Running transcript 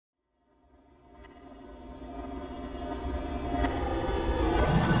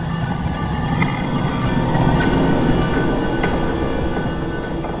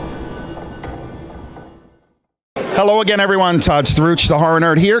Hello again, everyone. Todd Struch, the Horror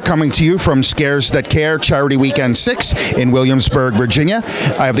Nerd here, coming to you from Scares That Care Charity Weekend 6 in Williamsburg, Virginia.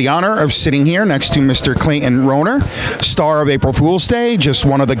 I have the honor of sitting here next to Mr. Clayton Rohner, star of April Fool's Day, Just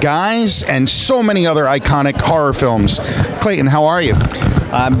One of the Guys, and so many other iconic horror films. Clayton, how are you?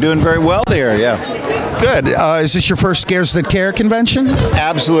 I'm doing very well here, yeah. Good. Is this your first Scares That Care convention?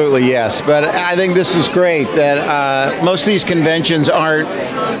 Absolutely, yes. But I think this is great that most of these conventions aren't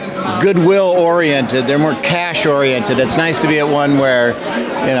goodwill oriented, they're more cash oriented. It's nice to be at one where,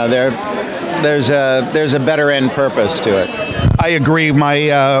 you know, there's a better end purpose to it. I agree.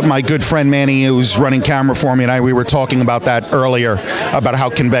 My good friend Manny, who's running camera for me, and we were talking about that earlier, about how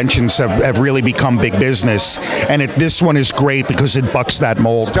conventions have really become big business. And this one is great because it bucks that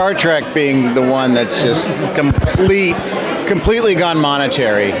mold. Star Trek being the one that's just completely gone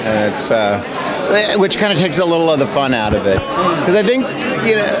monetary. Which kind of takes a little of the fun out of it. Because I think,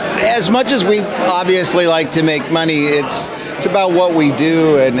 you know, as much as we obviously like to make money, it's about what we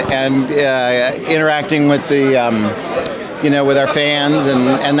do and interacting with the you know, with our fans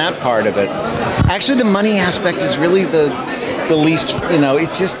and that part of it. Actually, the money aspect is really the least, you know,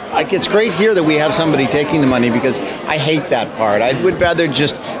 it's just, like, it's great here that we have somebody taking the money because I hate that part. I would rather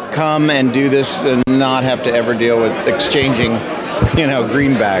just come and do this and not have to ever deal with exchanging, you know,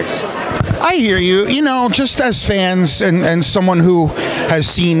 greenbacks. I hear you. You know, just as fans and someone who has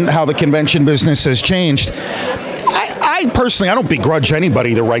seen how the convention business has changed, I personally, I don't begrudge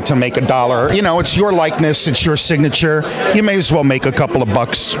anybody the right to make $1. You know, it's your likeness, it's your signature. You may as well make a couple of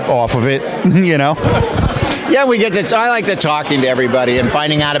bucks off of it, you know? Yeah, I like the talking to everybody and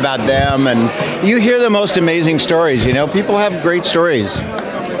finding out about them, and you hear the most amazing stories, you know? People have great stories.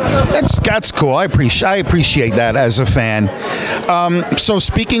 That's cool. I appreciate that as a fan. So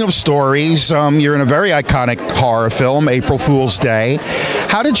speaking of stories, you're in a very iconic horror film, April Fool's Day.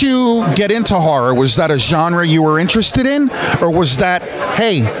 How did you get into horror? Was that a genre you were interested in, or was that,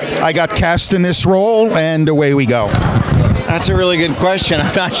 hey, I got cast in this role and away we go? That's a really good question.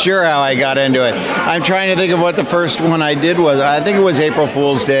 I'm not sure how I got into it. I'm trying to think of what the first one I did was. I think it was April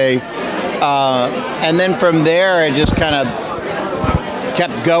Fool's Day. And then from there, I just kind of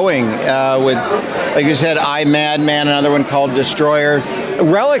kept going with, like you said, Madman, another one called Destroyer.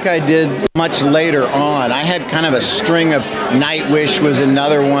 Relic I did much later on. I had kind of a string of Nightwish was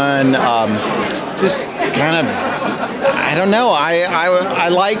another one. Just kind of, I don't know. I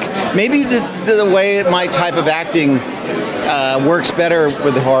like maybe the way my type of acting works better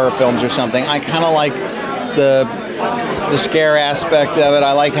with horror films or something. I kind of like the scare aspect of it.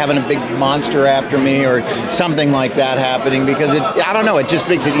 I like having a big monster after me or something like that happening because I don't know, it just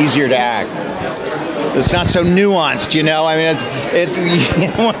makes it easier to act. It's not so nuanced, you know. I mean, you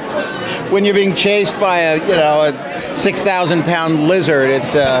know, when you're being chased by a 6,000-pound lizard,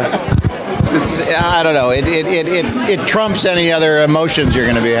 it's I don't know. It trumps any other emotions you're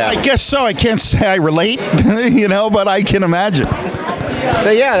going to be having. I guess so. I can't say I relate, you know, but I can imagine. So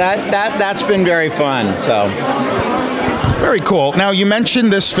yeah, that's been very fun. So very cool. Now you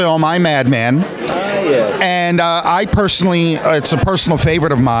mentioned this film, I'm Madman. Yes. And I personally, it's a personal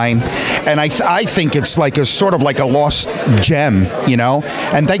favorite of mine, and I think it's like a sort of like a lost gem, you know.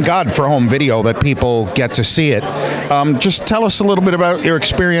 And thank God for home video that people get to see it. Just tell us a little bit about your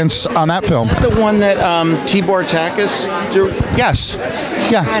experience on that film. The one that Tibor Takis? Yes.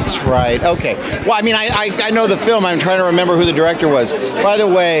 Yeah. That's right. Okay. Well, I mean, I know the film. I'm trying to remember who the director was. By the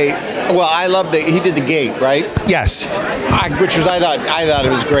way, well, I love he did The Gate, right? Yes. Which was I thought it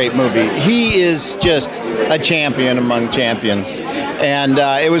was a great movie. He is just a champion among champions, and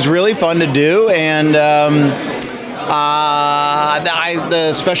it was really fun to do. And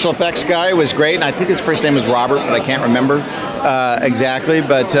the special effects guy was great, and I think his first name was Robert, but I can't remember exactly.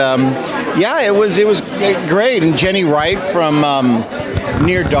 But yeah, it was great. And Jenny Wright from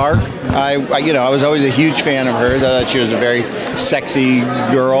Near Dark. I was always a huge fan of hers. I thought she was a very sexy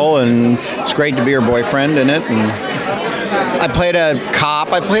girl, and it's great to be her boyfriend in it. And I played a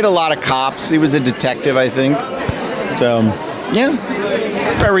cop. I played a lot of cops. He was a detective, I think. So, yeah.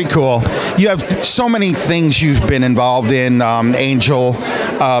 Very cool. You have so many things you've been involved in, Angel.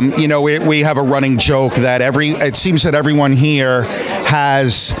 You know, we have a running joke that it seems that everyone here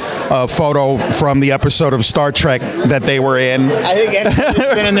has a photo from the episode of Star Trek that they were in. I think anybody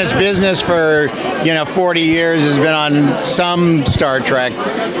who's been in this business for 40 years has been on some Star Trek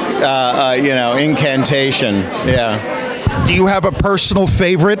incantation. Yeah. Do you have a personal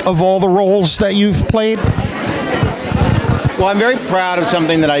favorite of all the roles that you've played? Well, I'm very proud of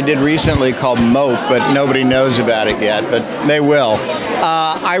something that I did recently called Mope, but nobody knows about it yet, but they will.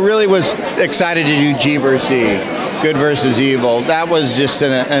 I really was excited to do G vs. E. good versus evil. That was just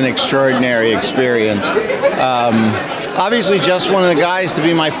an extraordinary experience. Obviously, Just One of the Guys to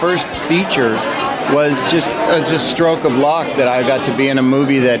be my first feature was just a stroke of luck that I got to be in a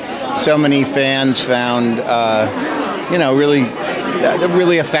movie that so many fans found,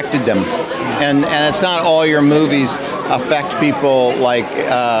 really affected them. And it's not all your movies affect people like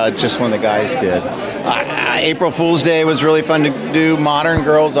Just One of the Guys did. April Fool's Day was really fun to do. Modern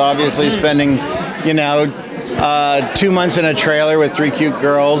Girls, obviously, spending, 2 months in a trailer with 3 cute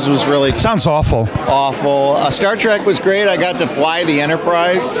girls was really sounds awful. Star Trek was great. I got to fly the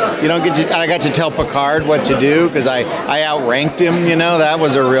Enterprise. I got to tell Picard what to do because I outranked him. That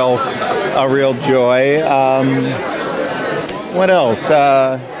was a real joy. What else?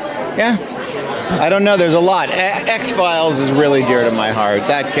 I don't know. There's a lot. X-Files is really dear to my heart.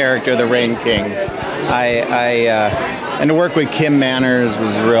 That character, the Rain King. And to work with Kim Manners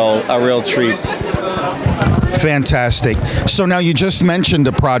was a real treat. Fantastic. So now you just mentioned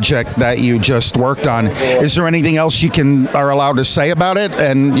a project that you just worked on. Is there anything else you are allowed to say about it?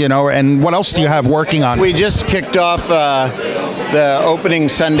 And and what else do you have working on? We just kicked off the opening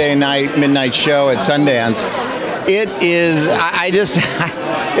Sunday night midnight show at Sundance. It is.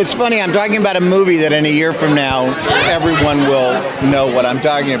 It's funny. I'm talking about a movie that in a year from now everyone will know what I'm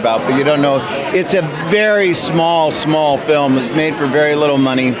talking about, but you don't know. It's a very small film. It's made for very little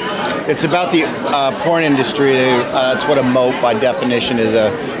money. It's about the porn industry. It's what a mope, by definition, is,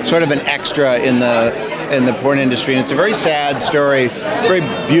 a sort of an extra in the porn industry. And it's a very sad story, very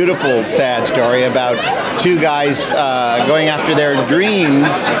beautiful, sad story about 2 guys going after their dream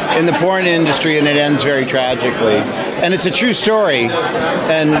in the porn industry, and it ends very tragically. And it's a true story.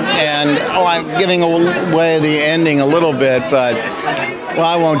 And I'm giving away the ending a little bit, but well,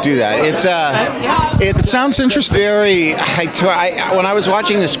 I won't do that. It sounds interesting. When I was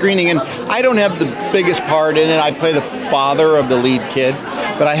watching the screening, and I don't have the biggest part in it. I play the father of the lead kid,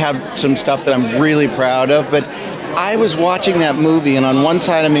 but I have some stuff that I'm really proud of. But I was watching that movie, and on one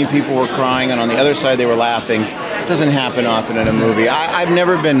side of me, people were crying, and on the other side, they were laughing. It doesn't happen often in a movie. I've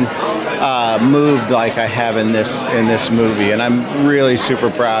never been moved like I have in this movie, and I'm really super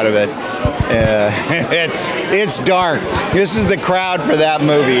proud of it. It's dark. This is the crowd for that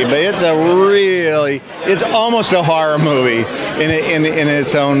movie, but it's almost a horror movie in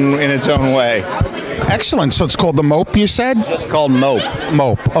its own way. Excellent. So it's called The Mope, you said? It's called Mope.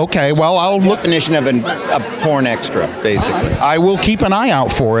 Mope. Okay. Well, I'll look. Definition of a porn extra, basically. I will keep an eye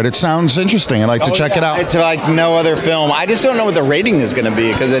out for it. It sounds interesting. I'd like to check it out. It's like no other film. I just don't know what the rating is going to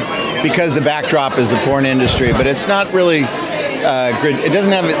be because the backdrop is the porn industry, but it's not really. It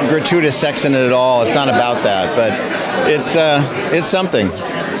doesn't have gratuitous sex in it at all. It's not about that, but it's something.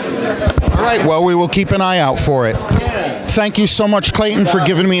 All right. Well, we will keep an eye out for it. Thank you so much, Clayton, for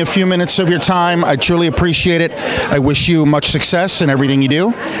giving me a few minutes of your time. I truly appreciate it. I wish you much success in everything you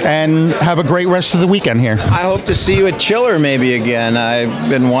do, and have a great rest of the weekend here. I hope to see you at Chiller maybe again. I've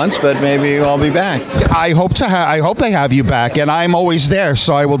been once, but maybe I'll be back. I hope they have you back, and I'm always there,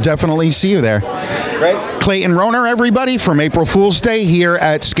 so I will definitely see you there. Great. Clayton Rohner, everybody, from April Fool's Day here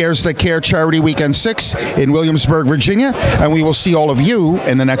at Scares That Care Charity Weekend 6 in Williamsburg, Virginia, and we will see all of you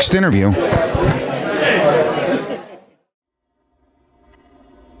in the next interview.